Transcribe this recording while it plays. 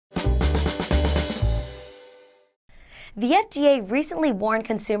The FDA recently warned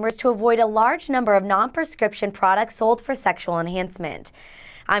consumers to avoid a large number of non-prescription products sold for sexual enhancement.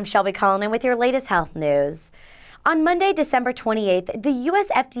 I'm Shelby Cullinan with your latest health news. On Monday, December 28th, the U.S.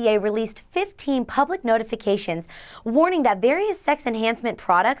 FDA released 15 public notifications warning that various sex enhancement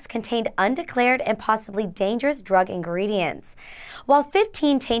products contained undeclared and possibly dangerous drug ingredients. While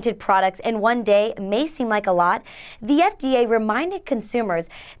 15 tainted products in one day may seem like a lot, the FDA reminded consumers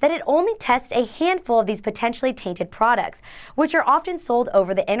that it only tests a handful of these potentially tainted products, which are often sold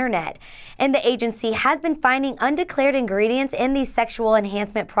over the internet. And the agency has been finding undeclared ingredients in these sexual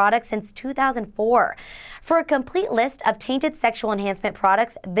enhancement products since 2004. For a complete list of tainted sexual enhancement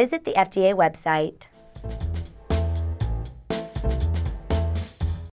products, visit the FDA website.